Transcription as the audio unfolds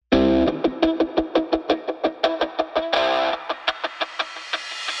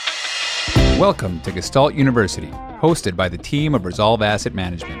Welcome to Gestalt University, hosted by the team of Resolve Asset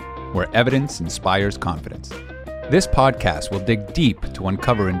Management, where evidence inspires confidence. This podcast will dig deep to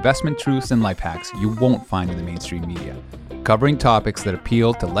uncover investment truths and life hacks you won't find in the mainstream media, covering topics that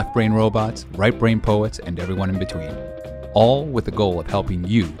appeal to left-brain robots, right-brain poets, and everyone in between, all with the goal of helping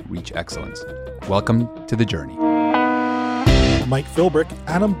you reach excellence. Welcome to the journey. Mike Philbrick,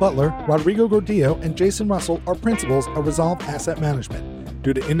 Adam Butler, Rodrigo Gordillo, and Jason Russell are principals of Resolve Asset Management.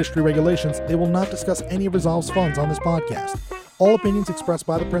 Due to industry regulations, they will not discuss any of Resolve's funds on this podcast. All opinions expressed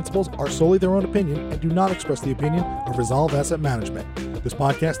by the principals are solely their own opinion and do not express the opinion of Resolve Asset Management. This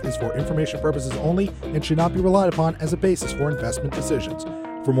podcast is for information purposes only and should not be relied upon as a basis for investment decisions.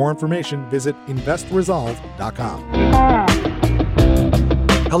 For more information, visit investresolve.com.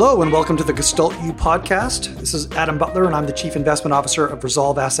 Hello and welcome to the Gestalt U podcast. This is Adam Butler and I'm the Chief Investment Officer of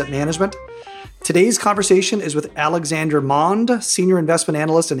Resolve Asset Management. Today's conversation is with Alexander Mende, Senior Investment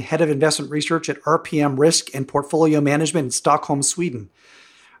Analyst and Head of Investment Research at RPM Risk and Portfolio Management in Stockholm, Sweden.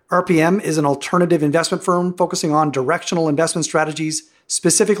 RPM is an alternative investment firm focusing on directional investment strategies,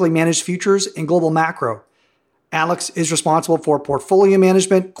 specifically managed futures and global macro. Alex is responsible for portfolio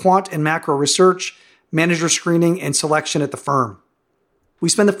management, quant and macro research, manager screening, and selection at the firm. We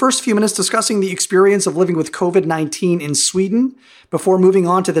spend the first few minutes discussing the experience of living with COVID-19 in Sweden before moving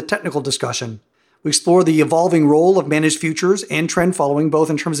on to the technical discussion. We explore the evolving role of managed futures and trend following, both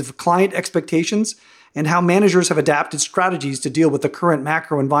in terms of client expectations and how managers have adapted strategies to deal with the current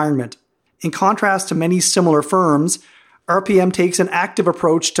macro environment. In contrast to many similar firms, RPM takes an active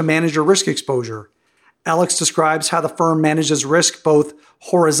approach to manager risk exposure. Alex describes how the firm manages risk both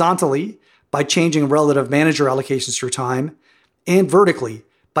horizontally, by changing relative manager allocations through time, and vertically,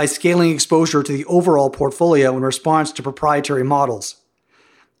 by scaling exposure to the overall portfolio in response to proprietary models.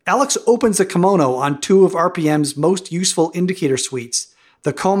 Alex opens a kimono on two of RPM's most useful indicator suites,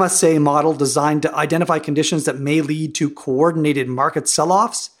 the CoMaSe model designed to identify conditions that may lead to coordinated market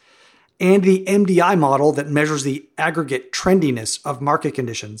selloffs, and the MDI model that measures the aggregate trendiness of market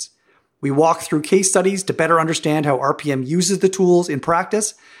conditions. We walk through case studies to better understand how RPM uses the tools in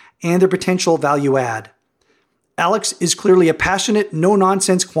practice and their potential value add. Alex is clearly a passionate,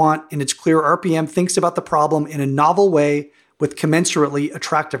 no-nonsense quant, and it's clear RPM thinks about the problem in a novel way with commensurately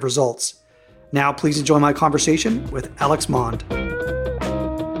attractive results. Now, please enjoy my conversation with Alex Mende.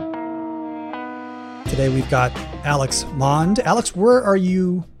 Today, we've got Alex Mende. Alex, where are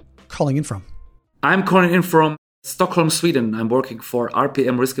you calling in from? I'm calling in from Stockholm, Sweden. I'm working for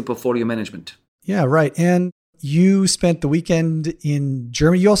RPM Risk and Portfolio Management. Yeah, right. And you spent the weekend in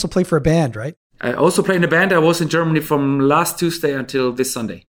Germany. You also play for a band, right? I also play in a band. I was in Germany from last Tuesday until this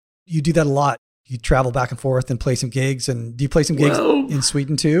Sunday. You do that a lot. You travel back and forth and play some gigs. And do you play some gigs in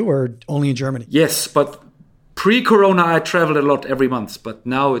Sweden too, or only in Germany? Yes, but pre-corona, I traveled a lot every month. But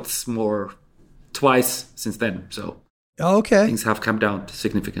now it's more twice since then. So things have come down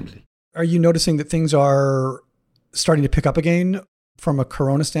significantly. Are you noticing that things are starting to pick up again from a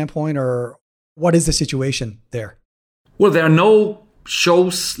corona standpoint, or what is the situation there? Well, there are no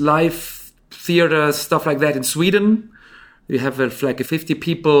shows, live theater, stuff like that in Sweden. We have like a 50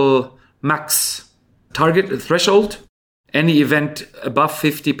 people max target threshold. Any event above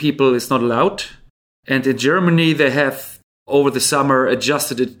 50 people is not allowed. And in Germany, they have over the summer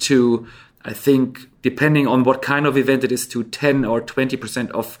adjusted it to, I think, depending on what kind of event it is, to 10 or 20%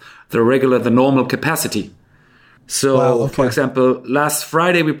 of the normal capacity. So, for example, last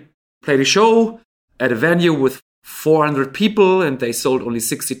Friday, we played a show at a venue with 400 people and they sold only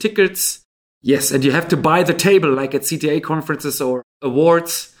 60 tickets. Yes, and you have to buy the table like at CTA conferences or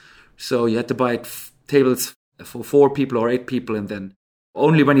awards. So you had to buy tables for 4 people or 8 people. And then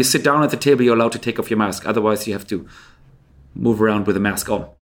only when you sit down at the table, you're allowed to take off your mask. Otherwise, you have to move around with a mask on.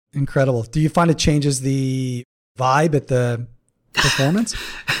 Incredible. Do you find it changes the vibe at the performance?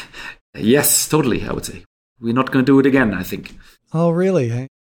 Yes, totally, I would say. We're not going to do it again, I think. Oh, really?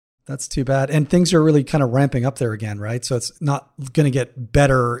 That's too bad. And things are really kind of ramping up there again, right? So it's not going to get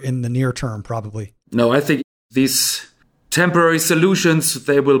better in the near term, probably. No, I think these temporary solutions,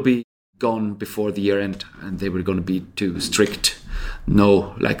 they will be gone before the year end, and they were going to be too strict.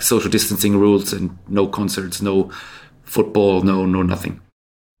 No, like social distancing rules and no concerts, no football, no nothing.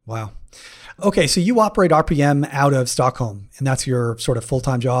 Wow. Okay, so you operate RPM out of Stockholm, and that's your sort of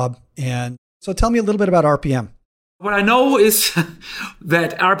full-time job. And so tell me a little bit about RPM. What I know is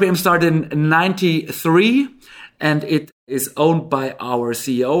that RPM started in 1993, and it is owned by our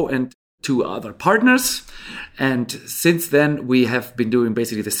CEO and 2 other partners. And since then, we have been doing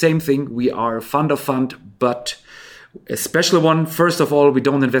basically the same thing. We are a fund of fund, but a special one. First of all, we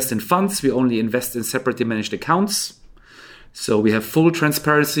don't invest in funds. We only invest in separately managed accounts. So we have full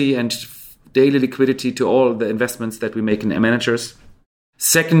transparency and daily liquidity to all the investments that we make in managers.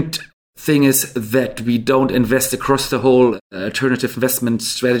 Second thing is that we don't invest across the whole alternative investment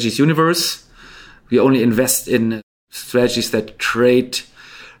strategies universe. We only invest in strategies that trade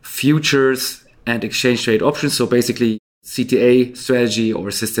futures and exchange trade options. So basically CTA strategy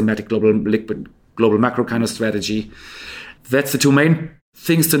or systematic global liquid, global macro kind of strategy. That's the two main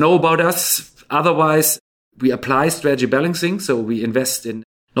things to know about us. Otherwise, we apply strategy balancing. So we invest in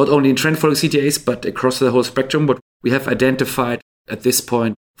not only in trend following CTAs, but across the whole spectrum. But we have identified at this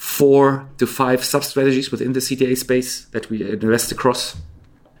point 4 to 5 sub-strategies within the CTA space that we invest across.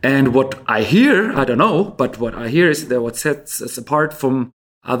 And what I hear, I don't know, but what I hear is that what sets us apart from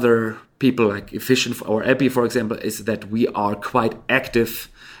other people like Efficient or Abby, for example, is that we are quite active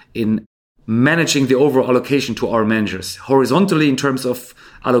in managing the overall allocation to our managers, horizontally in terms of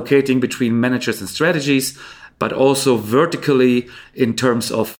allocating between managers and strategies, but also vertically in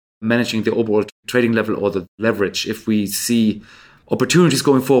terms of managing the overall trading level or the leverage if we see opportunities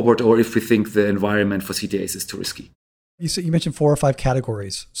going forward or if we think the environment for CTAs is too risky. You mentioned 4 or 5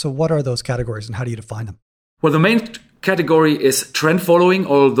 categories. So what are those categories and how do you define them? Well, the main category is trend following,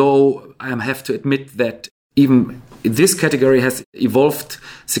 although I have to admit that even this category has evolved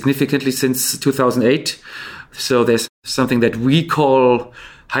significantly since 2008. So there's something that we call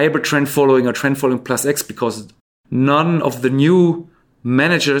hybrid trend following or trend following plus X, because none of the new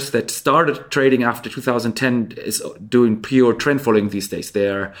managers that started trading after 2010 is doing pure trend following these days.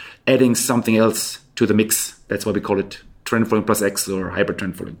 They're adding something else to the mix. That's why we call it trend following plus X or hybrid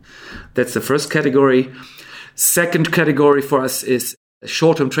trend following. That's the first category. Second category for us is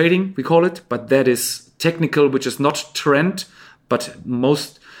short-term trading, we call it, but that is technical, which is not trend, but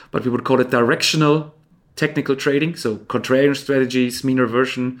we would call it directional technical trading. So contrarian strategies, mean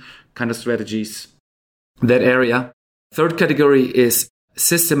reversion kind of strategies, that area. Third category is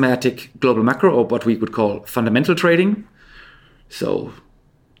systematic global macro, or what we would call fundamental trading. So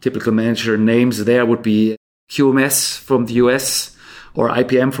typical manager names there would be QMS from the US, or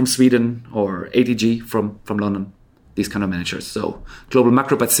IPM from Sweden, or ATG from London, these kind of managers. So global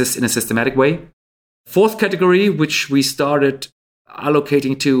macro, but in a systematic way. Fourth category, which we started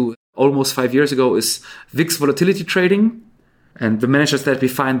allocating to almost 5 years ago, is VIX volatility trading. And the managers that we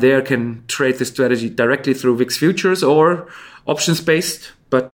find there can trade the strategy directly through VIX futures or options-based,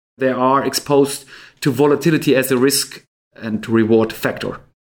 but they are exposed to volatility as a risk and to reward factor.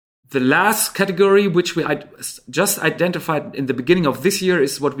 The last category, which we just identified in the beginning of this year,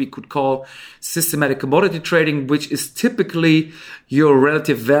 is what we could call systematic commodity trading, which is typically your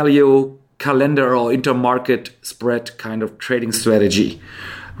relative value calendar or intermarket spread kind of trading strategy.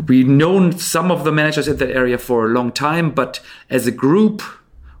 We've known some of the managers in that area for a long time, but as a group,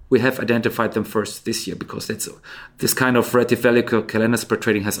 we have identified them first this year because this kind of relative value calendar spread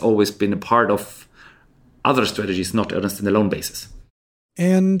trading has always been a part of other strategies, not on a standalone basis.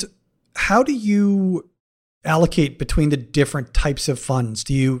 And how do you allocate between the different types of funds?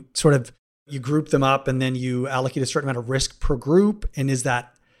 Do you you group them up and then you allocate a certain amount of risk per group? And is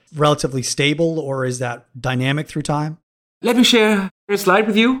that relatively stable or is that dynamic through time? Let me share a slide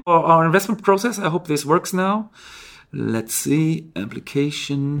with you for our investment process. I hope this works now. Let's see,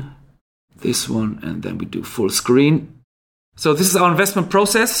 application, this one, and then we do full screen. So this is our investment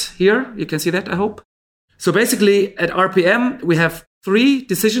process here. You can see that, I hope. So basically at RPM, we have 3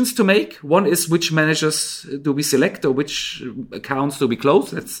 decisions to make. One is which managers do we select or which accounts do we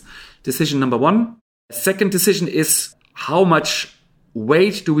close. That's decision number 1. Second decision is how much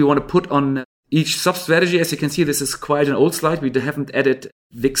weight do we want to put on each sub-strategy. As you can see, this is quite an old slide. We haven't added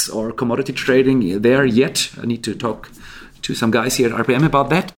VIX or commodity trading there yet. I need to talk to some guys here at RPM about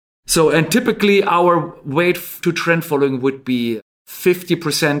that. So, and typically our weight to trend following would be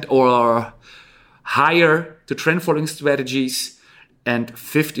 50% or higher to trend following strategies and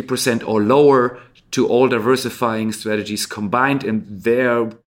 50% or lower to all diversifying strategies combined. And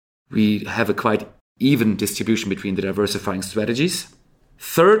there we have a quite even distribution between the diversifying strategies.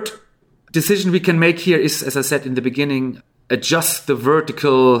 Third decision we can make here is, as I said in the beginning, adjust the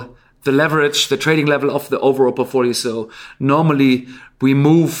leverage, the trading level of the overall portfolio. So normally we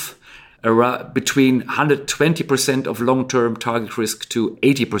move around between 120% of long-term target risk to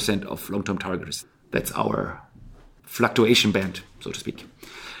 80% of long-term target risk. That's our fluctuation band, so to speak.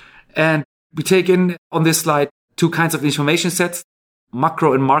 And we take in on this slide 2 kinds of information sets,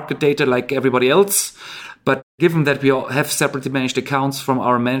 macro and market data like everybody else. But given that we all have separately managed accounts from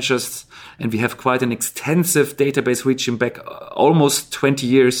our managers and we have quite an extensive database reaching back almost 20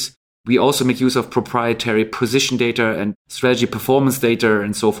 years, we also make use of proprietary position data and strategy performance data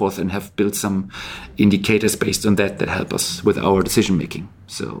and so forth, and have built some indicators based on that help us with our decision making.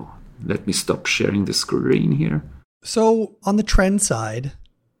 So Let me stop sharing the screen here. So on the trend side,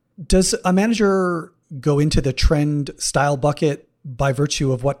 does a manager go into the trend style bucket by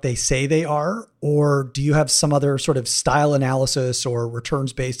virtue of what they say they are? Or do you have some other sort of style analysis or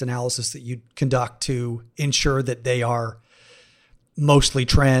returns-based analysis that you conduct to ensure that they are mostly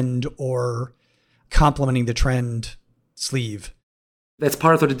trend or complementing the trend sleeve? That's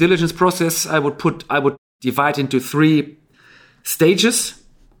part of the due diligence process. I would divide into 3 stages.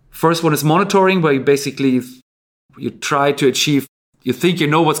 First one is monitoring, where you try to achieve, you think you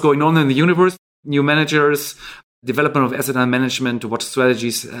know what's going on in the universe, new managers, development of asset management, what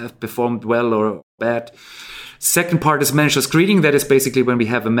strategies have performed well or bad. Second part is manager screening. That is basically when we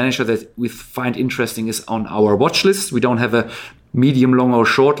have a manager that we find interesting is on our watch list. We don't have a medium, long, or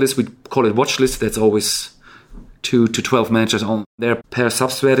short list. We call it watch list. That's always 2 to 12 managers on their per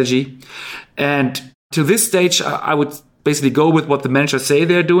sub-strategy. And to this stage, I would basically go with what the managers say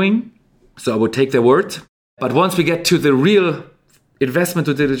they're doing. So I would take their word. But once we get to the real investment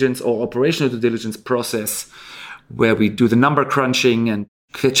due diligence or operational due diligence process, where we do the number crunching and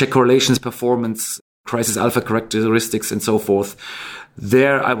check correlations, performance, crisis alpha characteristics, and so forth,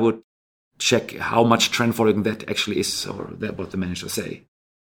 there I would check how much trend following that actually is, or that what the managers say.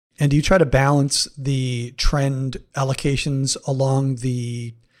 And do you try to balance the trend allocations along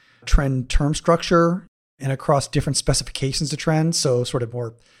the trend term structure and across different specifications of trends? So sort of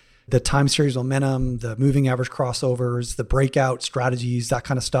more the time series momentum, the moving average crossovers, the breakout strategies, that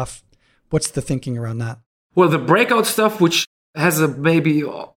kind of stuff. What's the thinking around that? Well, the breakout stuff, which has a maybe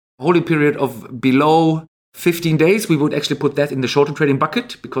holding period of below 15 days, we would actually put that in the short-term trading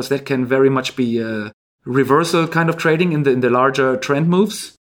bucket, because that can very much be a reversal kind of trading in the larger trend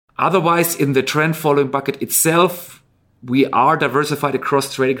moves. Otherwise, in the trend following bucket itself, we are diversified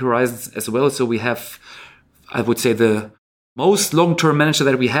across trading horizons as well. So we have, I would say, the most long-term manager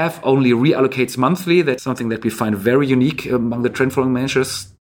that we have only reallocates monthly. That's something that we find very unique among the trend following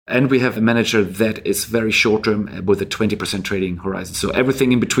managers. And we have a manager that is very short-term with a 20% trading horizon. So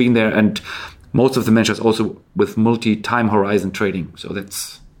everything in between there, and most of the managers also with multi-time horizon trading. So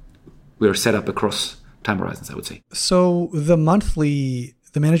we're set up across time horizons, I would say. So the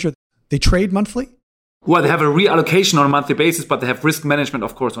manager, they trade monthly? Well, they have a reallocation on a monthly basis, but they have risk management,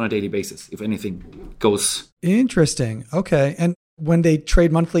 of course, on a daily basis, if anything goes. Interesting. Okay. And when they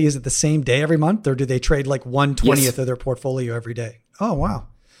trade monthly, is it the same day every month, or do they trade like 1/20th of their portfolio every day? Oh, wow.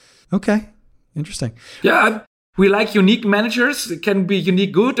 Okay. Interesting. Yeah. We like unique managers. It can be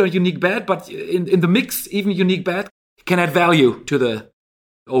unique good or unique bad, but in the mix, even unique bad can add value to the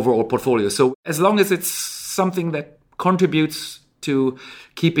overall portfolio. So as long as it's something that contributes to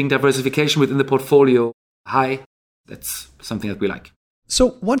keeping diversification within the portfolio high, that's something that we like.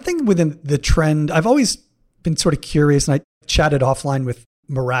 So one thing within the trend, I've always been sort of curious, and I chatted offline with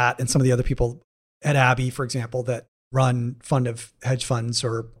Murat and some of the other people at Abbey, for example, that run fund of hedge funds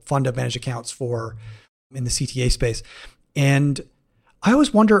or fund of managed accounts in the CTA space. And I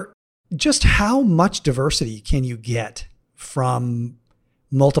always wonder just how much diversity can you get from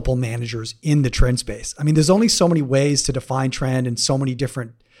multiple managers in the trend space? I mean, there's only so many ways to define trend and so many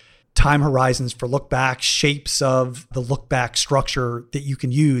different time horizons for look back, shapes of the look back structure that you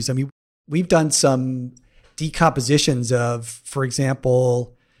can use. I mean, we've done some decompositions of, for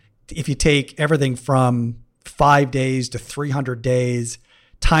example, if you take everything from 5 days to 300 days,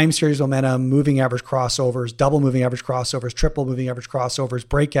 time series momentum, moving average crossovers, double moving average crossovers, triple moving average crossovers,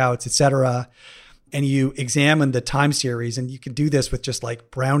 breakouts, et cetera, and you examine the time series, and you can do this with just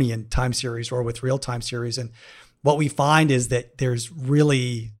like Brownian time series or with real time series. And what we find is that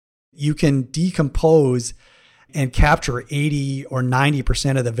you can decompose and capture 80 or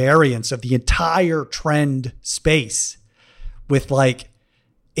 90% of the variance of the entire trend space with like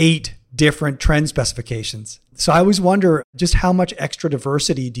 8 different trend specifications. So I always wonder just how much extra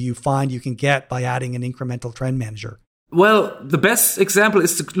diversity do you find you can get by adding an incremental trend manager? Well, the best example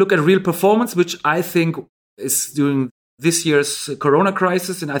is to look at real performance, which I think is during this year's Corona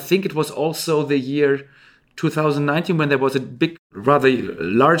crisis. And I think it was also the year 2019 when there was a big, rather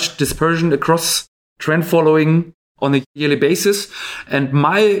large dispersion across trend following on a yearly basis. And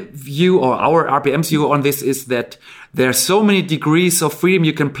my view, or our RPM's view on this, is that there are so many degrees of freedom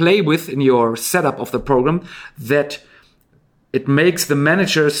you can play with in your setup of the program that it makes the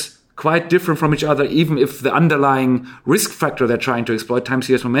managers quite different from each other, even if the underlying risk factor they're trying to exploit, time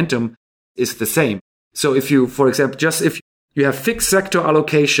series momentum, is the same. So if you, for example, just if you have fixed sector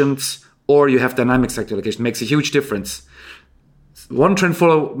allocations or you have dynamic sector allocation, makes a huge difference. One trend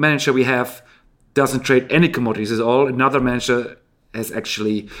follow manager we have doesn't trade any commodities at all. Another manager has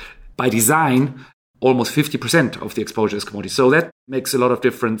actually, by design, almost 50% of the exposure is commodity. So that makes a lot of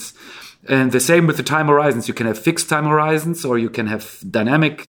difference. And the same with the time horizons. You can have fixed time horizons, or you can have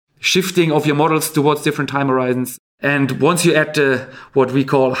dynamic shifting of your models towards different time horizons. And once you add what we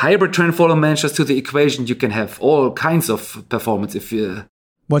call hybrid trend following managers to the equation, you can have all kinds of performance.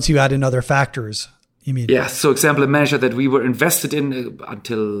 Once you add in other factors, you mean? Yeah. So example, a manager that we were invested in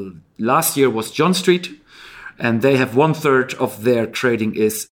until last year was John Street. And they have 1/3 of their trading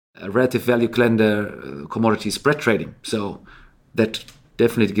is relative value calendar commodity spread trading. So that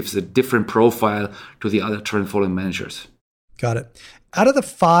definitely gives a different profile to the other trend following managers. Got it. Out of the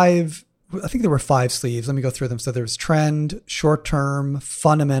 5, I think there were 5 sleeves. Let me go through them. So there's trend, short-term,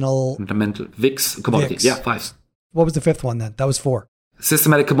 fundamental, VIX, commodity. VIX. Yeah, 5. What was the 5th one then? That was 4.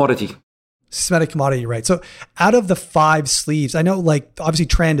 Systematic commodity. Systematic commodity, right. So out of the 5 sleeves, I know obviously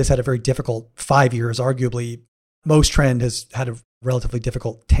trend has had a very difficult 5 years. Arguably, most trend has had a relatively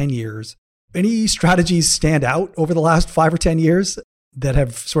difficult 10 years. Any strategies stand out over the last 5 or 10 years that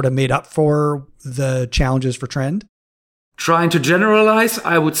have sort of made up for the challenges for trend? Trying to generalize,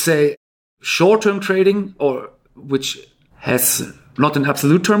 I would say short-term trading, or which has, not in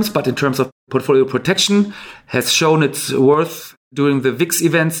absolute terms, but in terms of portfolio protection, has shown its worth during the VIX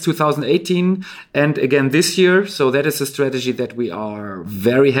events 2018 and again this year. So that is a strategy that we are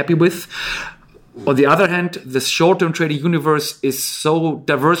very happy with. On the other hand, the short-term trading universe is so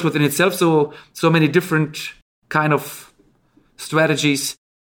diverse within itself, so many different kind of strategies.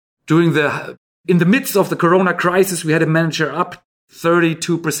 In the midst of the Corona crisis, we had a manager up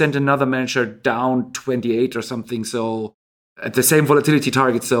 32%, another manager down 28 or something. So at the same volatility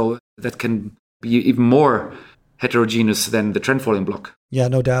target, so that can be even more heterogeneous than the trend following block. Yeah,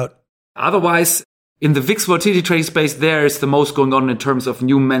 no doubt. Otherwise, in the VIX volatility trading space, there is the most going on in terms of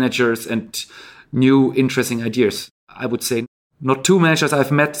new managers and new interesting ideas. I would say not 2 managers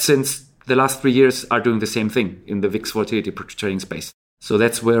I've met since the last 3 years are doing the same thing in the VIX volatility trading space. So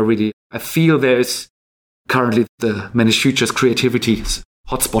that's where really I feel there is currently the managed futures creativity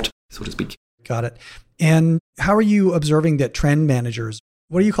hotspot, so to speak. Got it. And how are you observing that trend managers,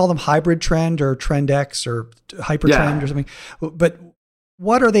 what do you call them, hybrid trend or trend X or hyper trend or something? But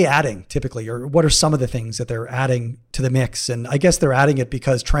what are they adding typically, or what are some of the things that they're adding to the mix? And I guess they're adding it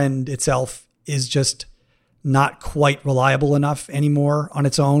because trend itself is just not quite reliable enough anymore on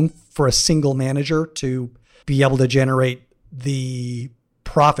its own for a single manager to be able to generate the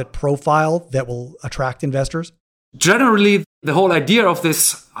profit profile that will attract investors? Generally, the whole idea of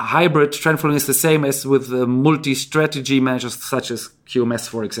this hybrid trend following is the same as with the multi-strategy managers such as QMS,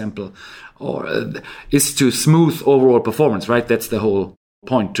 for example, or is to smooth overall performance, right? That's the whole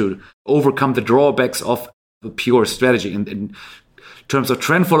point, to overcome the drawbacks of the pure strategy. And in terms of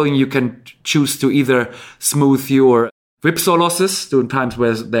trend following, you can choose to either smooth your whipsaw losses during times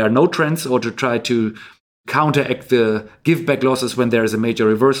where there are no trends, or to try to counteract the give back losses when there is a major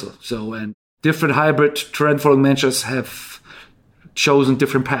reversal. So, and different hybrid trend following managers have chosen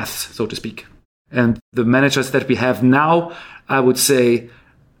different paths, so to speak. And the managers that we have now, I would say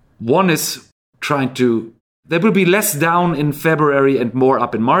one is they will be less down in February and more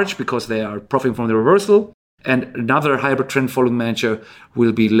up in March because they are profiting from the reversal. And another hybrid trend following manager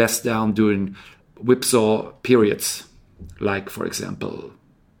will be less down during whipsaw periods, like, for example,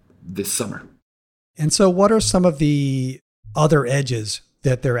 this summer. And so what are some of the other edges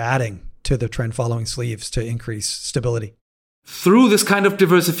that they're adding to the trend following sleeves to increase stability? Through this kind of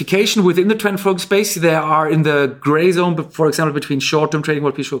diversification within the trend following space, they are in the gray zone, for example, between short-term trading,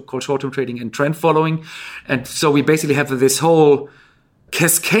 what we call short-term trading, and trend following. And so we basically have this whole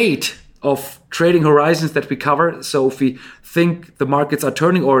cascade of trading horizons that we cover. So if we think the markets are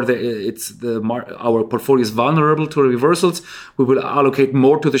turning, or our portfolio is vulnerable to reversals, we will allocate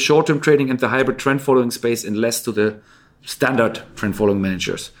more to the short-term trading and the hybrid trend following space and less to the standard trend following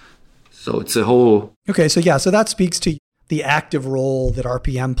managers. So it's a whole... Okay, so that speaks to the active role that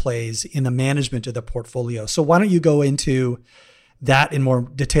RPM plays in the management of the portfolio. So why don't you go into that in more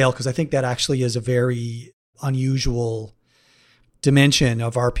detail? Because I think that actually is a very unusual dimension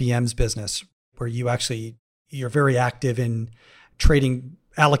of RPM's business, where you're very active in trading,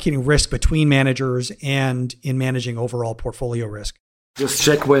 allocating risk between managers and in managing overall portfolio risk. Just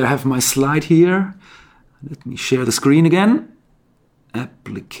check where I have my slide here. Let me share the screen again.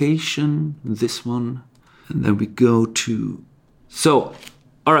 Application, this one. And then we go to... So,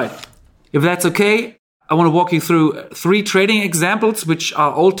 all right. If that's okay, I want to walk you through 3 trading examples, which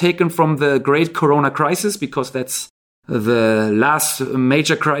are all taken from the great Corona crisis, because that's the last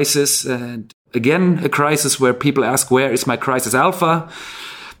major crisis. And again, a crisis where people ask, where is my crisis alpha?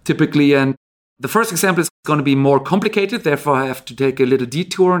 Typically. And the first example is going to be more complicated. Therefore, I have to take a little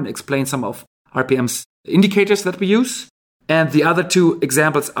detour and explain some of RPMs indicators that we use. And the other two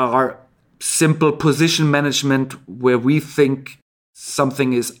examples are simple position management, where we think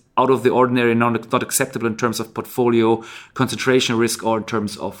something is out of the ordinary and not acceptable in terms of portfolio concentration risk or in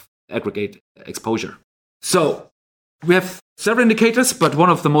terms of aggregate exposure. So we have several indicators, but one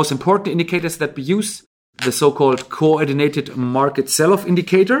of the most important indicators that we use, the so-called coordinated market sell-off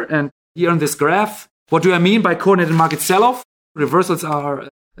indicator. And here on this graph, what do I mean by coordinated market sell-off? Reversals are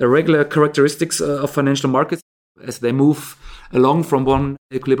a regular characteristics of financial markets as they move along from one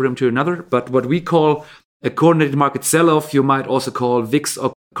equilibrium to another. But what we call a coordinated market sell-off, you might also call VIX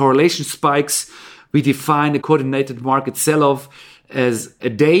or correlation spikes. We define a coordinated market sell-off as a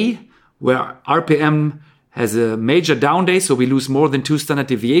day where RPM has a major down day, so we lose more than 2 standard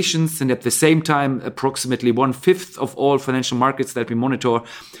deviations. And at the same time, approximately 1/5 of all financial markets that we monitor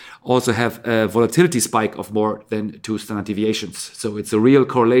also have a volatility spike of more than 2 standard deviations. So it's a real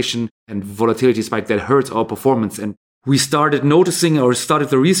correlation and volatility spike that hurts our performance. And we started noticing or started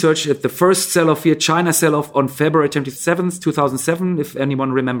the research at the first sell-off here, China sell-off on February 27th, 2007, if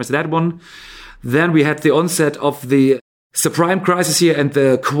anyone remembers that one. Then we had the onset of the subprime crisis here and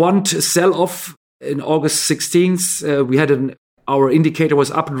the quant sell-off in August 16th. We had our indicator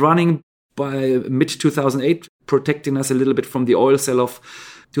was up and running by mid-2008, protecting us a little bit from the oil sell-off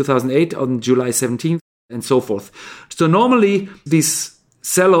 2008 on July 17th and so forth. So normally these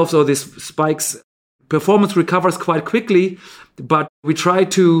sell-offs or these spikes, performance recovers quite quickly, but we try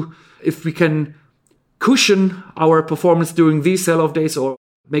to, if we can cushion our performance during these sell-off days or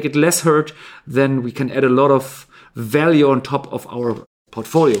make it less hurt, then we can add a lot of value on top of our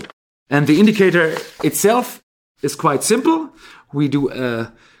portfolio. And the indicator itself is quite simple. We do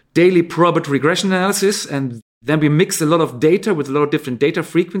a daily probit regression analysis, and then we mix a lot of data with a lot of different data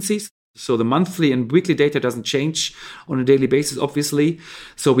frequencies. So the monthly and weekly data doesn't change on a daily basis, obviously.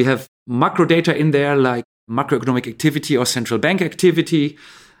 So we have macro data in there like macroeconomic activity or central bank activity.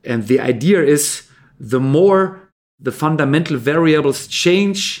 And the idea is the more the fundamental variables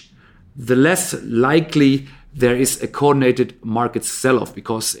change, the less likely there is a coordinated market sell-off,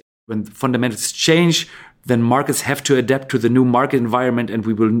 because when fundamentals change, then markets have to adapt to the new market environment and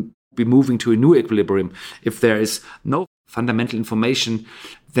we will be moving to a new equilibrium. If there is no fundamental information,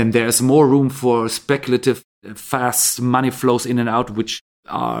 then there's more room for speculative, fast money flows in and out, which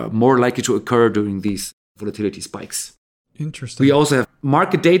are more likely to occur during these volatility spikes. Interesting. We also have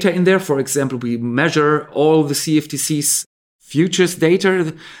market data in there. For example, we measure all the CFTC's futures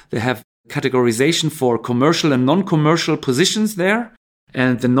data. They have categorization for commercial and non-commercial positions there.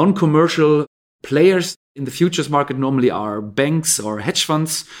 And the non-commercial players in the futures market normally are banks or hedge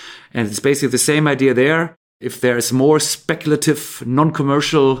funds. And it's basically the same idea there. If there's more speculative,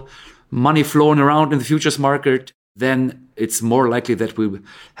 non-commercial money flowing around in the futures market, then it's more likely that we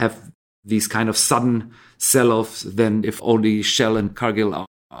have these kind of sudden sell-offs than if only Shell and Cargill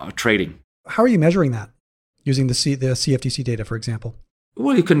are trading. How are you measuring that? Using the CFTC data, for example?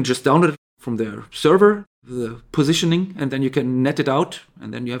 Well, you can just download it from their server, the positioning, and then you can net it out,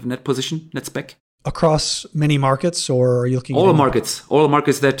 and then you have net position, net spec. Across many markets, or are you looking at all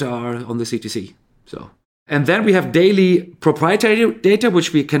markets that are on the CTC. So, and then we have daily proprietary data,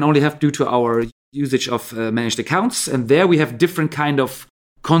 which we can only have due to our usage of managed accounts. And there we have different kind of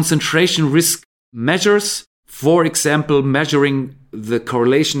concentration risk measures. For example, measuring the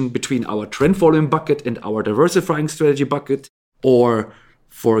correlation between our trend following bucket and our diversifying strategy bucket, or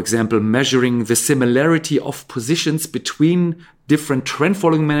for example, measuring the similarity of positions between different trend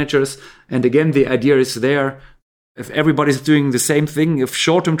following managers. And again, the idea is there, if everybody's doing the same thing, if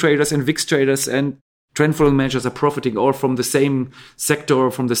short-term traders and VIX traders and trend following managers are profiting all from the same sector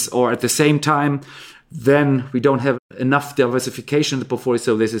or at the same time, then we don't have enough diversification in the portfolio,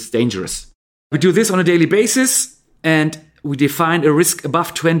 so this is dangerous. We do this on a daily basis, and we define a risk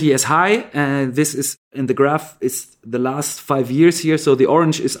above 20 as high, and this is in the graph is the last 5 years here. So the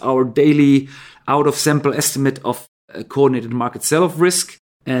orange is our daily out-of-sample estimate of a coordinated market sell-off risk,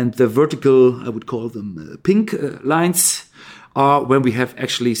 and the vertical, I would call them pink lines, are when we have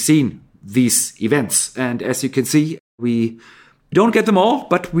actually seen these events. And as you can see, we don't get them all,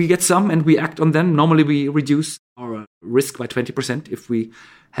 but we get some and we act on them. Normally we reduce our risk by 20% if we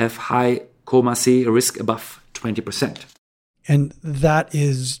have high CoMaSe risk above 20%. And that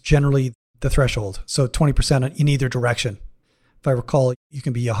is generally the threshold. So 20% in either direction. If I recall, you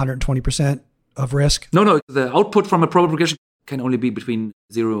can be 120% of risk. No. The output from a probit regression can only be between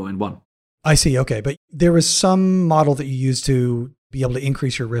 0 and 1. I see. Okay. But there was some model that you used to be able to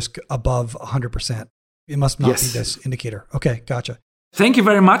increase your risk above 100%. It must not be this indicator. Okay. Gotcha. Thank you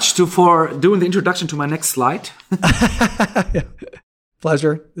very much for doing the introduction to my next slide.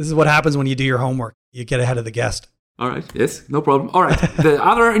 Pleasure. This is what happens when you do your homework. You get ahead of the guest. All right. Yes, no problem. All right. The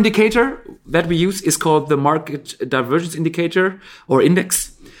other indicator that we use is called the market divergence indicator or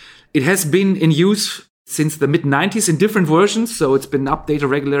index. It has been in use since the mid-90s in different versions. So it's been updated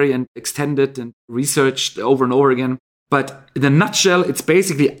regularly and extended and researched over and over again. But in a nutshell, it's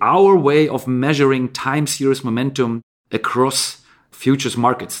basically our way of measuring time series momentum across futures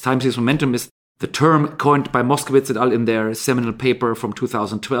markets. Time series momentum is the term coined by Moskowitz et al. In their seminal paper from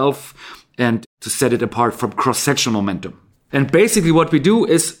 2012, and to set it apart from cross-sectional momentum. And basically what we do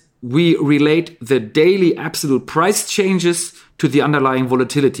is we relate the daily absolute price changes to the underlying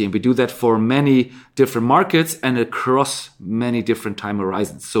volatility. And we do that for many different markets and across many different time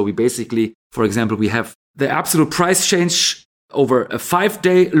horizons. So we basically, for example, we have the absolute price change over a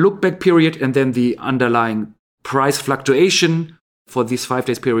 5-day look-back period and then the underlying price fluctuation for this 5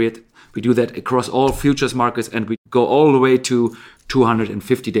 days period. We do that across all futures markets and we go all the way to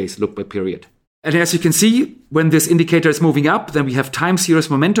 250 days look-back period. And as you can see, when this indicator is moving up, then we have time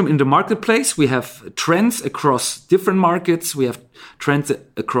series momentum in the marketplace. We have trends across different markets. We have trends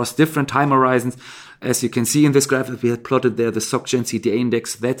across different time horizons. As you can see in this graph that we had plotted there, the SocGen CTA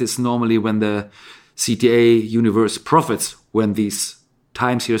index, that is normally when the CTA universe profits, when this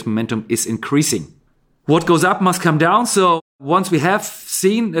time series momentum is increasing. What goes up must come down. So once we have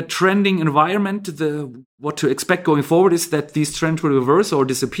seen a trending environment, what to expect going forward is that these trends will reverse or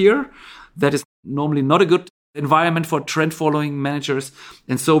disappear. That is normally not a good environment for trend following managers.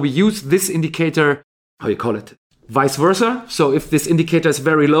 And so we use this indicator, vice versa. So if this indicator is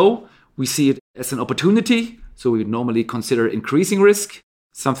very low, we see it as an opportunity. So we would normally consider increasing risk,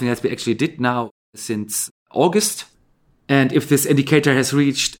 something that we actually did now since August. And if this indicator has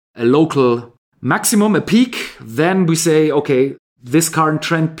reached a local maximum, a peak, then we say, okay, this current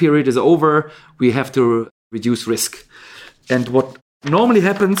trend period is over. We have to reduce risk. And what normally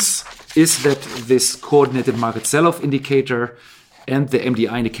happens is that this coordinated market sell-off indicator and the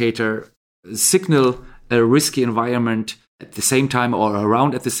MDI indicator signal a risky environment at the same time or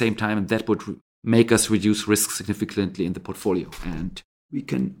around at the same time, and that would make us reduce risk significantly in the portfolio. And we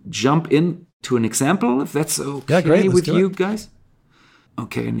can jump in to an example, if that's okay. Yeah, great. With you guys.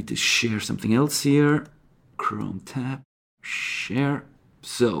 Okay, I need to share something else here. Chrome tab, share.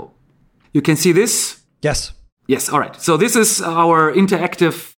 So you can see this? Yes. Yes, all right. So this is our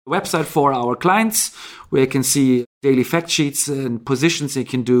interactive website for our clients where you can see daily fact sheets and positions. You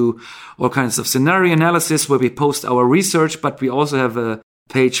can do all kinds of scenario analysis where we post our research, but we also have a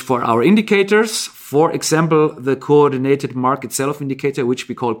page for our indicators. For example, the coordinated market sell-off indicator, which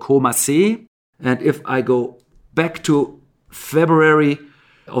we call CoMaSe. And if I go back to February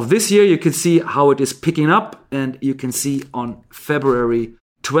of this year, you can see how it is picking up. And you can see on February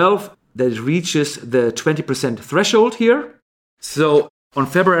 12th that it reaches the 20% threshold here. So on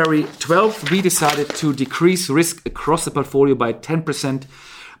February 12th, we decided to decrease risk across the portfolio by 10%,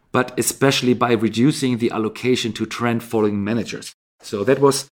 but especially by reducing the allocation to trend following managers. So that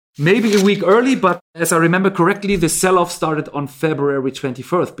was maybe a week early, but as I remember correctly, the sell-off started on February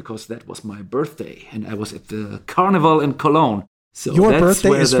 21st because that was my birthday and I was at the carnival in Cologne. So your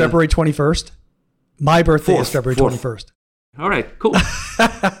birthday is February 21st? My birthday is February 21st. All right, cool.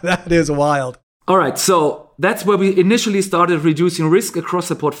 That is wild. All right, so that's where we initially started reducing risk across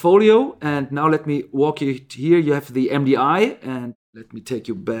the portfolio. And now let me walk you here. You have the MDI, and let me take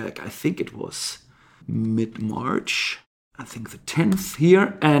you back. I think it was mid-March. I think the 10th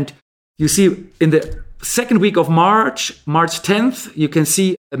here. And you see in the second week of March 10th, you can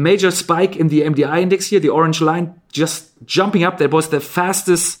see a major spike in the MDI index here, the orange line just jumping up. That was the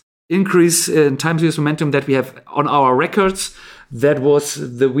fastest increase in time series momentum that we have on our records. That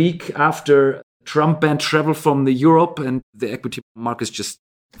was the week after Trump banned travel from Europe and the equity markets just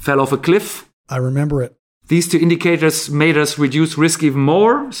fell off a cliff. I remember it. These two indicators made us reduce risk even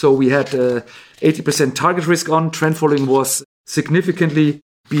more. So we had 80% target risk on. Trend following was significantly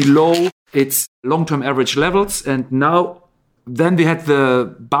below its long-term average levels. And then we had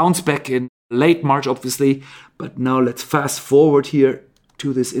the bounce back in late March, obviously. But now let's fast forward here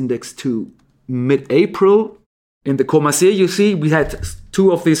to this index to mid-April. In the CoMaSe, you see, we had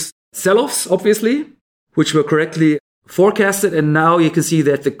two of these sell-offs, obviously, which were correctly forecasted. And now you can see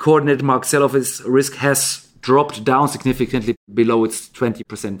that the coordinated market sell-off risk has dropped down significantly below its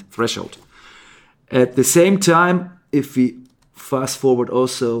 20% threshold. At the same time, if we fast forward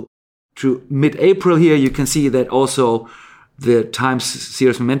also to mid-April here, you can see that also the time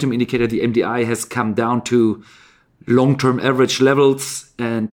series momentum indicator, the MDI, has come down to long-term average levels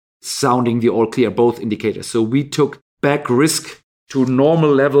and sounding the all clear, both indicators. So we took back risk to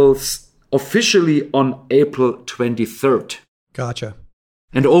normal levels officially on April 23rd. Gotcha.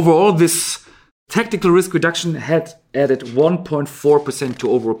 And overall, this tactical risk reduction had added 1.4%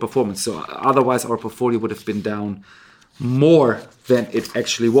 to overall performance. So otherwise, our portfolio would have been down more than it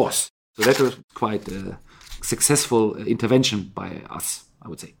actually was. So that was quite a successful intervention by us, I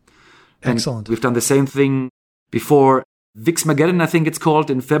would say. And excellent. We've done the same thing before VIX Magellan, I think it's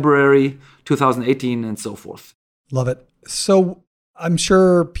called, in February 2018 and so forth. Love it. So I'm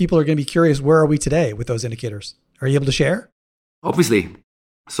sure people are going to be curious, where are we today with those indicators? Are you able to share? Obviously.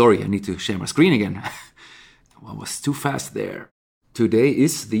 Sorry, I need to share my screen again. I was too fast there. Today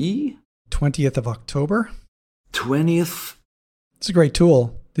is the 20th of October. 20th. It's a great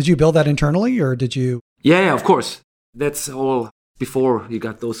tool. Did you build that internally or did you? Yeah, of course. That's all before you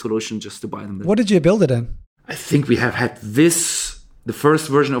got those solutions just to buy them. What did you build it in? I think we have had this, the first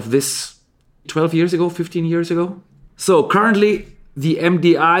version of this 12 years ago, 15 years ago. So currently the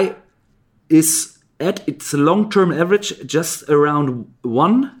MDI is at its long-term average, just around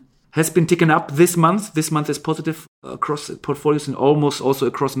 1, has been ticking up this month. This month is positive across portfolios and almost also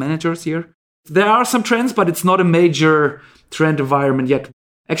across managers here. There are some trends, but it's not a major trend environment yet.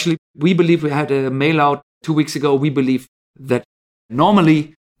 Actually, we believe, we had a mail out 2 weeks ago. We believe that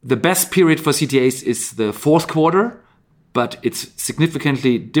normally the best period for CTAs is the fourth quarter, but it's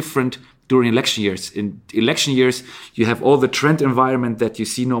significantly different during election years. In election years, you have all the trend environment that you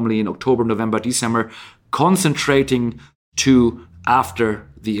see normally in October, November, December, concentrating to after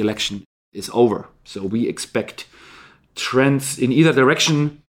the election is over. So we expect trends in either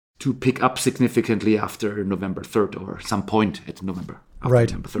direction to pick up significantly after November 3rd or some point at November. Right.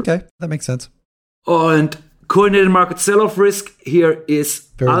 November 3rd. Okay, that makes sense. And coordinated market sell-off risk here is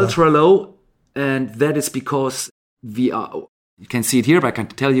Very ultra low. And that is because we are, you can see it here, but I can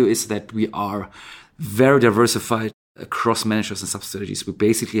tell you is that we are very diversified across managers and sub-strategies. We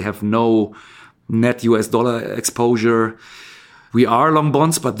basically have no net US dollar exposure. We are long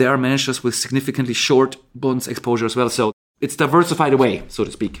bonds, but there are managers with significantly short bonds exposure as well. So it's diversified away, so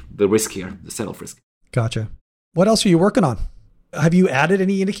to speak, the risk here, the sell-off risk. Gotcha. What else are you working on? Have you added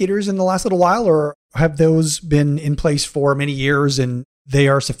any indicators in the last little while, or have those been in place for many years and they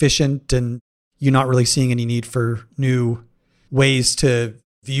are sufficient and you're not really seeing any need for new ways to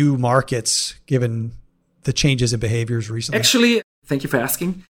view markets given the changes in behaviors recently? Actually, thank you for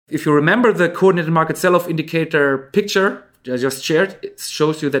asking. If you remember the coordinated market sell-off indicator picture I just shared, it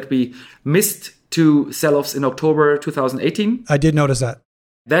shows you that we missed 2 sell-offs in October 2018. I did notice that.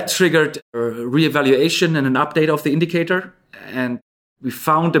 That triggered a reevaluation and an update of the indicator. And we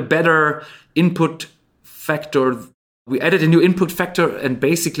found a better input factor. We added a new input factor, and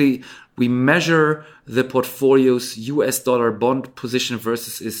basically we measure the portfolio's US dollar bond position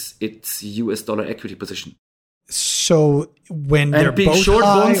versus its US dollar equity position. So when they're and being both short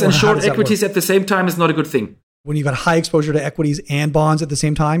high, bonds or and how short does that equities work? at the same time is not a good thing. When you've got high exposure to equities and bonds at the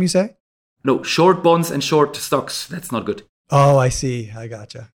same time, you say? No, short bonds and short stocks, that's not good. Oh, I see. I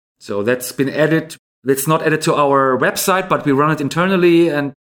gotcha. So that's been added. It's not added to our website, but we run it internally,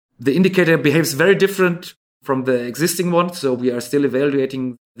 and the indicator behaves very different from the existing one. So we are still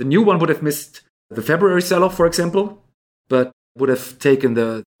evaluating. The new one would have missed the February sell-off, for example, but would have taken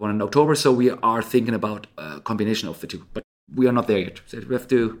the one in October. So we are thinking about a combination of the two, but we are not there yet. So we have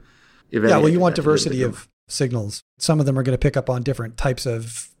to evaluate. Yeah, well, you want that a little diversity bit of signals. Some of them are going to pick up on different types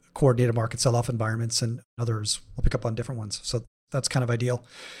of coordinated market sell-off environments, and others will pick up on different ones. So that's kind of ideal.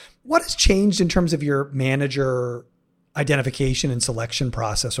 What has changed in terms of your manager identification and selection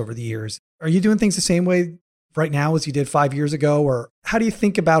process over the years? Are you doing things the same way right now as you did 5 years ago? Or how do you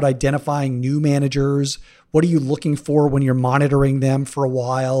think about identifying new managers? What are you looking for when you're monitoring them for a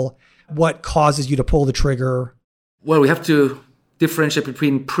while? What causes you to pull the trigger? Well, we have to differentiate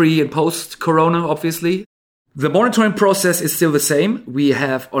between pre and post Corona, obviously. The monitoring process is still the same. We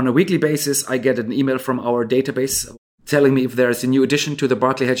have, on a weekly basis, I get an email from our database telling me if there is a new addition to the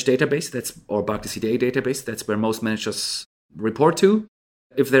Barclay Hedge database, or Barclay CDA database. That's where most managers report to.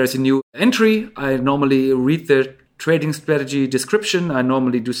 If there is a new entry, I normally read the trading strategy description. I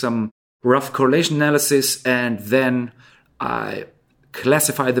normally do some rough correlation analysis, and then I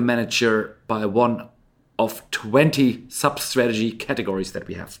classify the manager by one of 20 sub-strategy categories that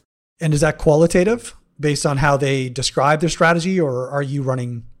we have. And is that qualitative based on how they describe their strategy, or are you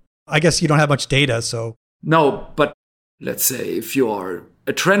running, I guess you don't have much data, so. No, but let's say if you are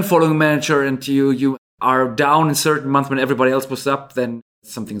a trend following manager and you are down in certain month when everybody else was up, then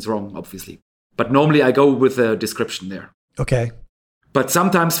something's wrong, obviously. But normally I go with a description there. Okay. But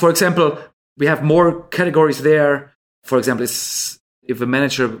sometimes, for example, we have more categories there. For example, if a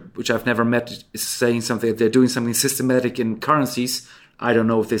manager, which I've never met, is saying something, they're doing something systematic in currencies, I don't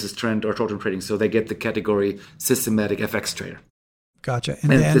know if this is trend or short-term trading. So they get the category systematic FX trader. Gotcha.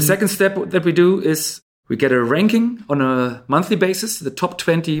 And then the second step that we do is we get a ranking on a monthly basis, the top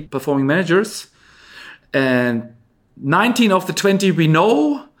 20 performing managers. And 19 of the 20 we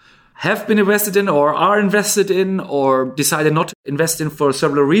know have been invested in or are invested in or decided not to invest in for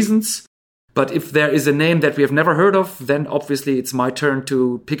several reasons. But if there is a name that we have never heard of, then obviously it's my turn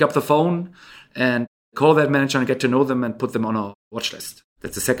to pick up the phone and call that manager and get to know them and put them on a watch list.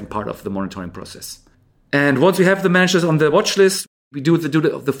 That's the second part of the monitoring process. And once we have the managers on the watch list, we do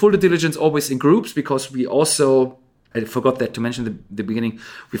the full due diligence always in groups, because we also, I forgot that to mention at the beginning,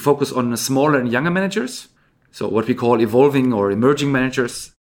 we focus on smaller and younger managers. So what we call evolving or emerging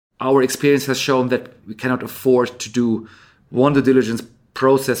managers. Our experience has shown that we cannot afford to do one due diligence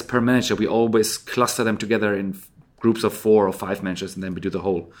process per manager. We always cluster them together in groups of 4 or 5 managers, and then we do the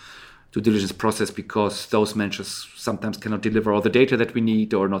whole due diligence process, because those managers sometimes cannot deliver all the data that we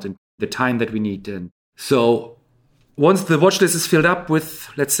need or not in the time that we need. And so once the watch list is filled up with,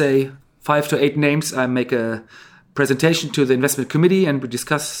 let's say, 5 to 8 names, I make a presentation to the investment committee and we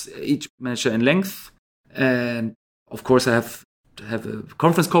discuss each manager in length. And of course, I have to have a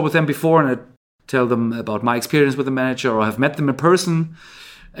conference call with them before, and I tell them about my experience with the manager, or have met them in person.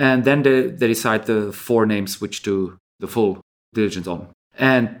 And then they decide the 4 names which do the full diligence on.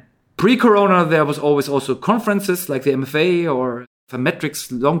 And pre-corona, there was always also conferences like the MFA or Metrics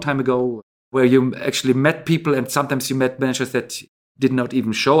a long time ago, where you actually met people, and sometimes you met managers that did not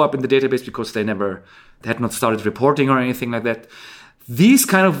even show up in the database because they had not started reporting or anything like that. These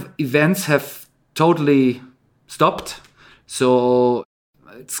kind of events have totally stopped. So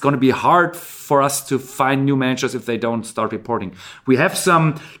it's going to be hard for us to find new managers if they don't start reporting. We have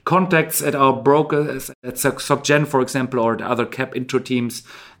some contacts at our brokers, at SocGen, for example, or the other cap intro teams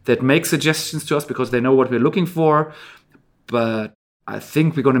that make suggestions to us because they know what we're looking for. But I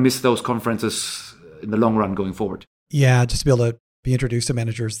think we're going to miss those conferences in the long run going forward. Yeah, just to be able to be introduced to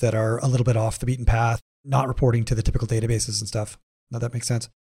managers that are a little bit off the beaten path, not reporting to the typical databases and stuff. No, that makes sense.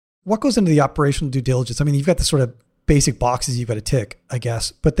 What goes into the operational due diligence? I mean, you've got the sort of basic boxes you've got to tick, I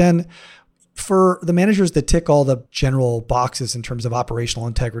guess. But then for the managers that tick all the general boxes in terms of operational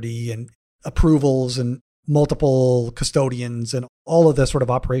integrity and approvals and multiple custodians and all of the sort of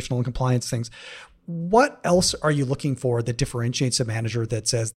operational and compliance things, what else are you looking for that differentiates a manager that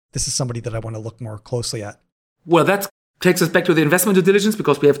says, this is somebody that I want to look more closely at? Well, that takes us back to the investment due diligence,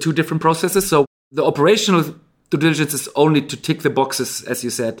 because we have 2 different processes. So the operational due diligence is only to tick the boxes, as you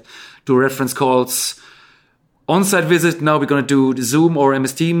said, do reference calls, on-site visit. Now we're going to do the Zoom or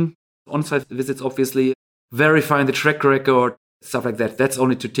MS Team on-site visits, obviously, verifying the track record, stuff like that. That's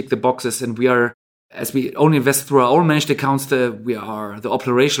only to tick the boxes. And we are, as we only invest through our own managed accounts, the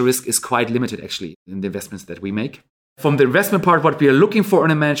operational risk is quite limited, actually, in the investments that we make. From the investment part, what we are looking for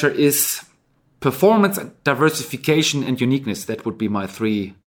in a manager is performance, diversification, and uniqueness. That would be my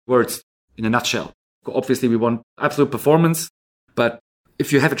 3 words in a nutshell. Obviously, we want absolute performance, but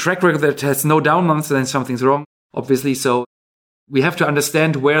if you have a track record that has no down months, then something's wrong, obviously. So we have to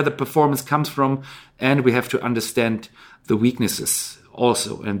understand where the performance comes from, and we have to understand the weaknesses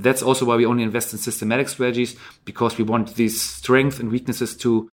also. And that's also why we only invest in systematic strategies, because we want these strengths and weaknesses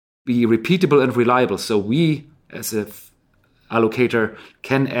to be repeatable and reliable. So we, as an allocator,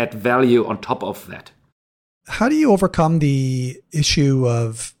 can add value on top of that. How do you overcome the issue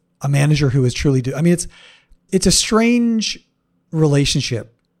of a manager who is truly it's a strange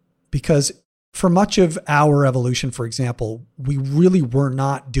relationship, because for much of our evolution, for example, we really were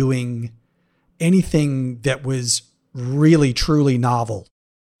not doing anything that was really, truly novel.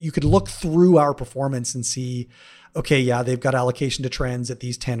 You could look through our performance and see, okay, yeah, they've got allocation to trends at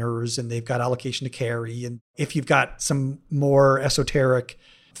these tenors, and they've got allocation to carry. And if you've got some more esoteric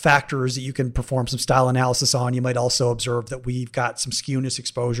factors that you can perform some style analysis on, you might also observe that we've got some skewness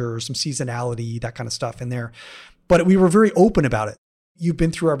exposure, some seasonality, that kind of stuff in there. But we were very open about it. You've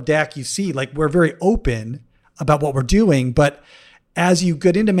been through our deck, you see, like, we're very open about what we're doing. But as you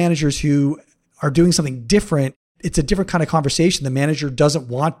get into managers who are doing something different, it's a different kind of conversation. The manager doesn't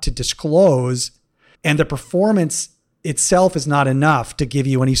want to disclose, and the performance itself is not enough to give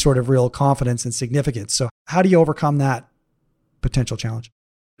you any sort of real confidence and significance. So how do you overcome that potential challenge?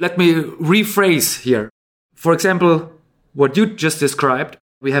 Let me rephrase here. For example, what you just described,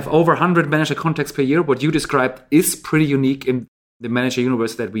 we have over 100 manager contacts per year. What you described is pretty unique in the manager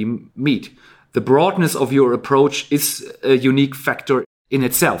universe that we meet. The broadness of your approach is a unique factor in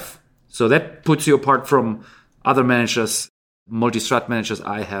itself. So that puts you apart from other managers, multi-strat managers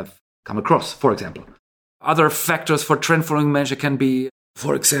I have come across, for example. Other factors for trend following manager can be,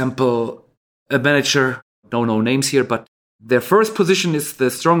 for example, a manager, no names here, but their first position is the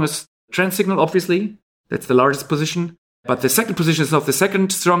strongest trend signal, obviously. That's the largest position. But the second position is not the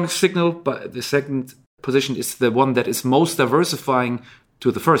second strong signal, but the second position is the one that is most diversifying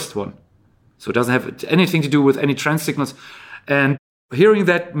to the first one. So it doesn't have anything to do with any trend signals. And hearing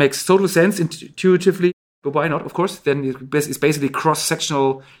that makes total sense intuitively. But why not? Of course, then it's basically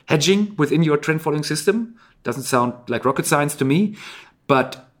cross-sectional hedging within your trend following system. Doesn't sound like rocket science to me.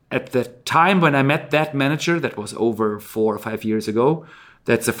 But at the time when I met that manager, that was over 4 or 5 years ago,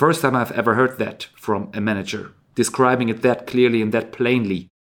 that's the first time I've ever heard that from a manager, describing it that clearly and that plainly.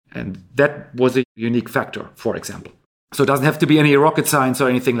 And that was a unique factor, for example. So it doesn't have to be any rocket science or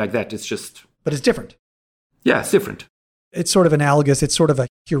anything like that. It's just... But it's different. Yeah, it's different. It's sort of analogous. It's sort of a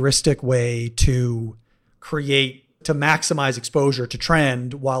heuristic way to maximize exposure to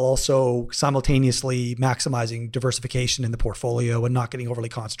trend while also simultaneously maximizing diversification in the portfolio and not getting overly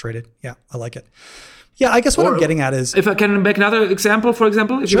concentrated. Yeah, I like it. Yeah, I guess what I'm getting at is... If I can make another example, for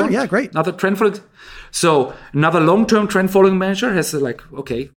example. Sure, yeah, great. Another trend following. So another long-term trend following manager has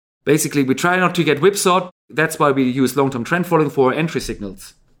basically we try not to get whipsawed. That's why we use long-term trend following for entry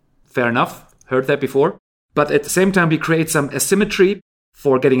signals. Fair enough. Heard that before. But at the same time, we create some asymmetry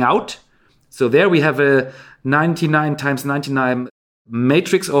for getting out. So there we have a 99 times 99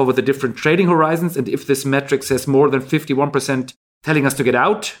 matrix over the different trading horizons. And if this matrix has more than 51% telling us to get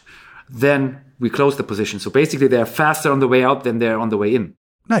out, then we close the position. So basically, they're faster on the way out than they're on the way in.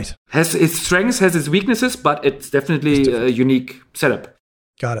 Nice. Has its strengths, has its weaknesses, but it's definitely a unique setup.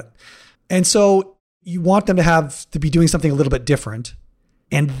 Got it. And so you want them to be doing something a little bit different.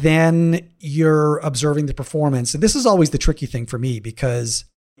 And then you're observing the performance. And this is always the tricky thing for me because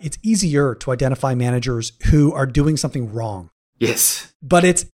it's easier to identify managers who are doing something wrong. Yes. But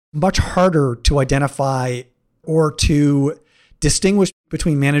it's much harder to identify or to distinguish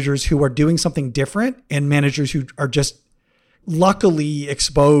between managers who are doing something different and managers who are just luckily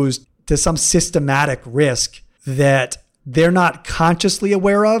exposed to some systematic risk that they're not consciously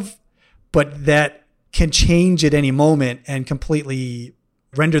aware of, but that can change at any moment and completely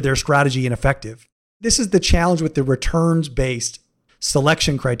render their strategy ineffective. This is the challenge with the returns-based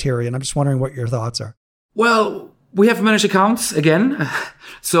selection criteria. And I'm just wondering what your thoughts are. Well, we have managed accounts again.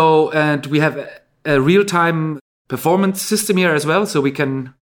 And we have a real-time performance system here as well. So we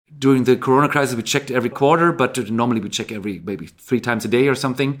can, during the Corona crisis, we checked every quarter, but normally we check maybe 3 times a day or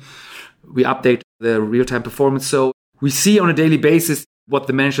something. We update the real-time performance. So we see on a daily basis what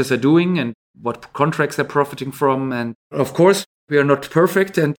the managers are doing and what contracts they're profiting from. And of course, we are not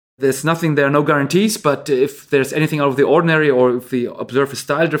perfect and there are no guarantees. But if there's anything out of the ordinary or if we observe a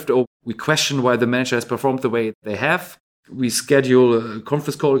style drift or we question why the manager has performed the way they have, we schedule a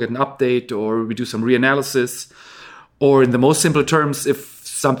conference call, get an update, or we do some reanalysis. Or in the most simple terms, if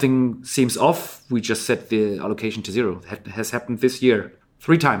something seems off, we just set the allocation to 0. That has happened this year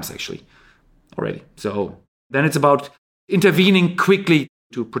 3 times actually already. So then it's about intervening quickly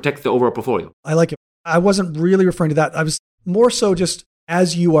to protect the overall portfolio. I like it. I wasn't really referring to that. I was more so just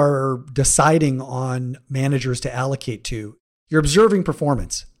as you are deciding on managers to allocate to, you're observing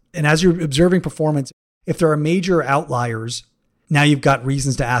performance. And as you're observing performance, if there are major outliers, now you've got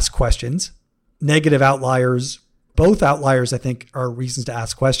reasons to ask questions. Negative outliers, both outliers, I think, are reasons to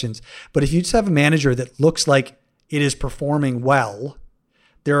ask questions. But if you just have a manager that looks like it is performing well,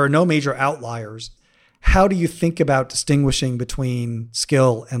 there are no major outliers. How do you think about distinguishing between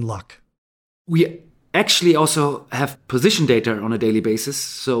skill and luck? We actually also have position data on a daily basis.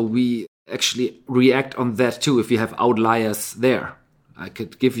 So we actually react on that too if you have outliers there. I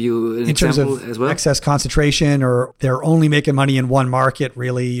could give you an example terms of as well. Excess concentration, or they're only making money in one market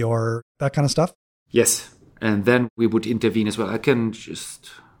really, or that kind of stuff? Yes. And then we would intervene as well.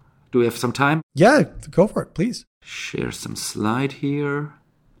 Do we have some time? Yeah, go for it, please. Share some slide here.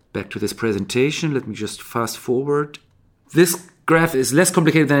 Back to this presentation. Let me just fast forward. This graph is less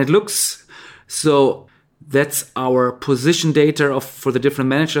complicated than it looks. So that's our position data for the different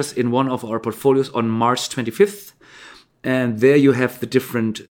managers in one of our portfolios on March 25th. And there you have the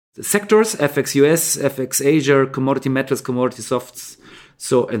different sectors, FX US, FX Asia, commodity metals, commodity softs,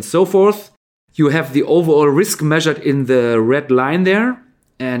 so and so forth. You have the overall risk measured in the red line there.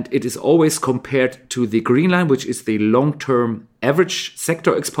 And it is always compared to the green line, which is the long-term average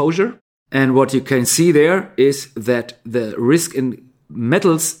sector exposure. And what you can see there is that the risk in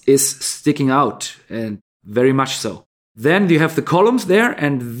metals is sticking out, and very much so. Then you have the columns there,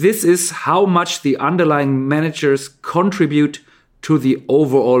 and this is how much the underlying managers contribute to the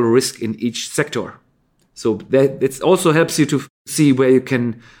overall risk in each sector. So that it also helps you to see where you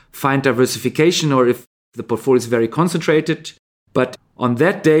can find diversification or if the portfolio is very concentrated. But on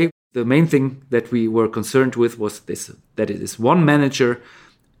that day, the main thing that we were concerned with was this, that it is one manager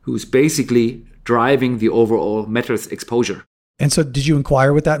who's basically driving the overall metals exposure. And so did you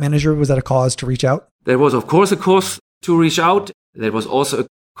inquire with that manager? Was that a cause to reach out? There was, of course, a cause to reach out. There was also a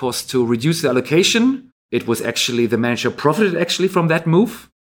cause to reduce the allocation. It was actually the manager profited actually from that move.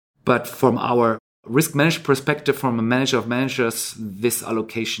 But from our risk management perspective, from a manager of managers, this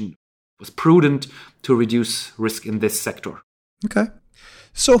allocation was prudent to reduce risk in this sector. Okay.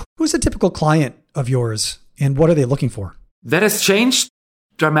 So who's a typical client of yours and what are they looking for? That has changed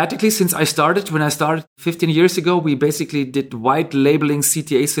dramatically since I started. When I started 15 years ago, we basically did white labeling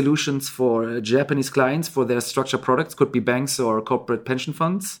CTA solutions for Japanese clients for their structured products, could be banks or corporate pension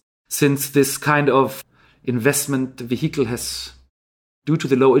funds. Since this kind of investment vehicle has, due to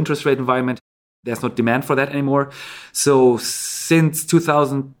the low interest rate environment, there's no demand for that anymore. So since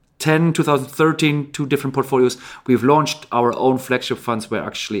 2010, 2013, 2 different portfolios, we've launched our own flagship funds where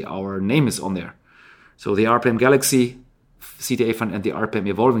actually our name is on there. So the RPM Galaxy CTA fund and the RPM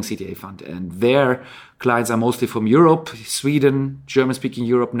Evolving CTA fund. And their clients are mostly from Europe, Sweden, German-speaking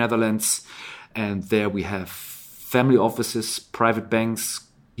Europe, Netherlands. And there we have family offices, private banks,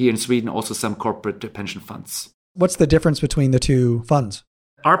 here in Sweden, also some corporate pension funds. What's the difference between the 2 funds?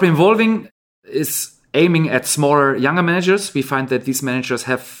 RPM Evolving is aiming at smaller, younger managers. We find that these managers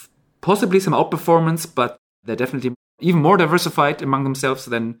have possibly some outperformance, but they're definitely even more diversified among themselves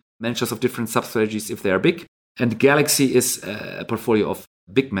than managers of different sub-strategies if they are big. And Galaxy is a portfolio of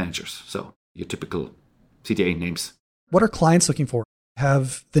big managers, so your typical CTA names. What are clients looking for?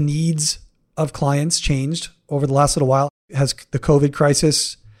 Have the needs of clients changed over the last little while? Has the COVID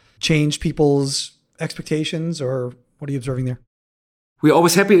crisis changed people's expectations, or what are you observing there? We're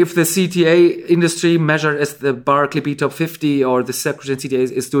always happy if the CTA industry measured as the Barclay B Top 50 or the Secretary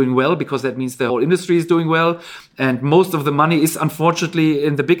CTA is doing well, because that means the whole industry is doing well. And most of the money is unfortunately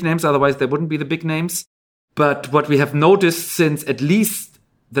in the big names, otherwise there wouldn't be the big names. But what we have noticed since at least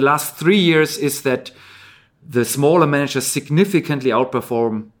the last 3 years is that the smaller managers significantly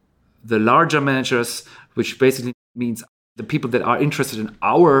outperform the larger managers, which basically means the people that are interested in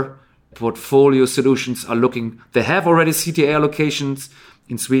our portfolio solutions are looking, they have already CTA allocations.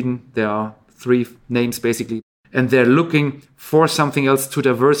 In Sweden, there are 3 names basically, and they're looking for something else to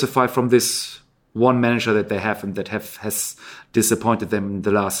diversify from this one manager that they have and that has disappointed them in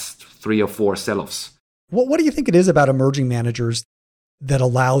the last 3 or 4 selloffs. What do you think it is about emerging managers that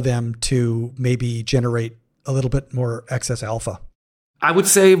allow them to maybe generate a little bit more excess alpha? I would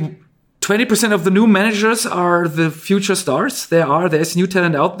say 20% of the new managers are the future stars. There's new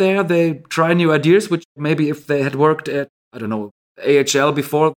talent out there. They try new ideas, which maybe if they had worked at, AHL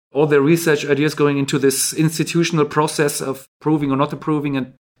before, all their research ideas going into this institutional process of approving or not approving, and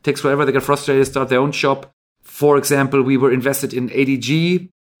it takes forever. They get frustrated, start their own shop. For example, we were invested in ADG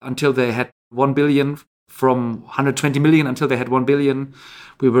until they had 1 billion. From 120 million until they had 1 billion.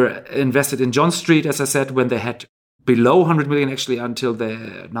 We were invested in John Street, as I said, when they had below 100 million, actually, until they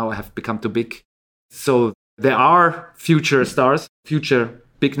now have become too big. So there are future stars, future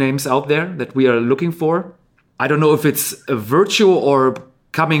big names out there that we are looking for. I don't know if it's a virtue or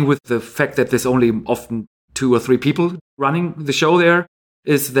coming with the fact that there's only often 2 or 3 people running the show there,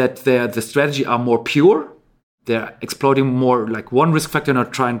 is that the strategy are more pure. They're exploiting more like one risk factor,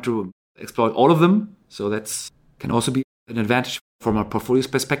 not trying to exploit all of them. So that can also be an advantage from a portfolio's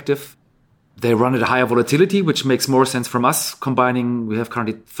perspective. They run at a higher volatility, which makes more sense from us. Combining, we have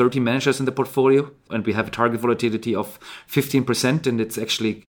currently 30 managers in the portfolio, and we have a target volatility of 15%. And it's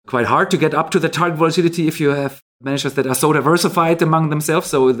actually quite hard to get up to the target volatility if you have managers that are so diversified among themselves.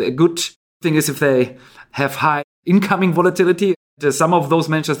 So the good thing is if they have high incoming volatility, some of those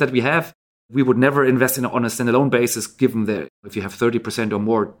managers that we have, we would never invest in on a standalone basis, given that if you have 30% or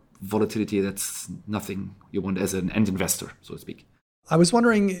more volatility, that's nothing you want as an end investor, so to speak. I was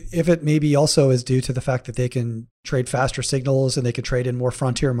wondering if it maybe also is due to the fact that they can trade faster signals and they can trade in more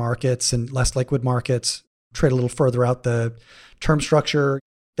frontier markets and less liquid markets, trade a little further out the term structure.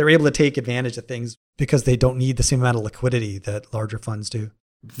 They're able to take advantage of things because they don't need the same amount of liquidity that larger funds do.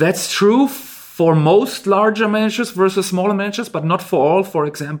 That's true for most larger managers versus smaller managers, but not for all. For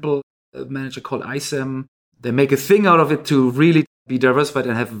example, a manager called ISEM, they make a thing out of it to really be diversified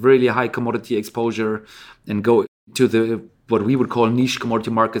and have really high commodity exposure and go to the what we would call niche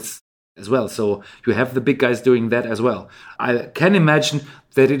commodity markets as well. So you have the big guys doing that as well. I can imagine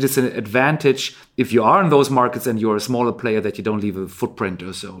that it is an advantage if you are in those markets and you're a smaller player, that you don't leave a footprint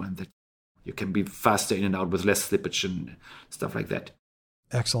or so, and that you can be faster in and out with less slippage and stuff like that.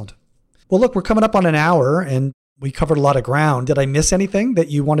 Excellent. Well, look, we're coming up on an hour and we covered a lot of ground. Did I miss anything that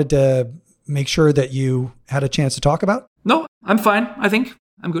you wanted to make sure that you had a chance to talk about? No, I'm fine. I think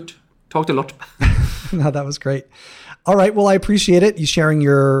I'm good. Talked a lot. No, that was great. All right. Well, I appreciate it. You sharing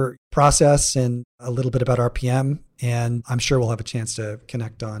your process and a little bit about RPM. And I'm sure we'll have a chance to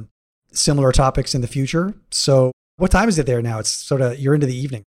connect on similar topics in the future. So what time is it there now? It's sort of, you're into the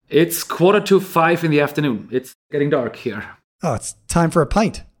evening. It's 4:45 in the afternoon. It's getting dark here. Oh, it's time for a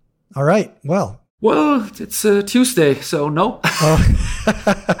pint. All right. Well, it's Tuesday, so no.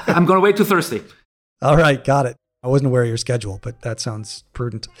 Oh. I'm going to wait till Thursday. All right. Got it. I wasn't aware of your schedule, but that sounds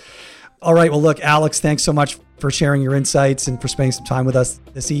prudent. All right. Well, look, Alex, thanks so much for sharing your insights and for spending some time with us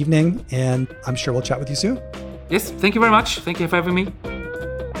this evening. And I'm sure we'll chat with you soon. Yes. Thank you very much. Thank you for having me.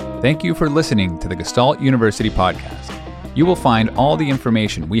 Thank you for listening to the Gestalt University podcast. You will find all the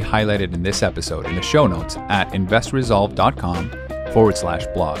information we highlighted in this episode in the show notes at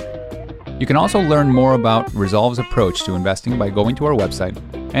investresolve.com/blog. You can also learn more about Resolve's approach to investing by going to our website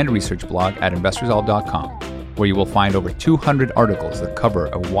and research blog at investresolve.com, where you will find over 200 articles that cover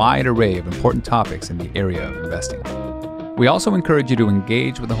a wide array of important topics in the area of investing. We also encourage you to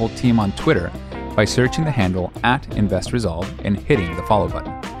engage with the whole team on Twitter by searching the handle @InvestResolve and hitting the follow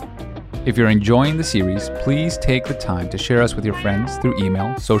button. If you're enjoying the series, please take the time to share us with your friends through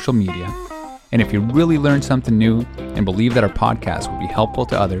email, social media. And if you really learned something new and believe that our podcast would be helpful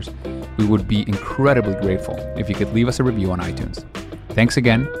to others, we would be incredibly grateful if you could leave us a review on iTunes. Thanks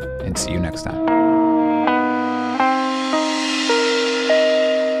again, and see you next time.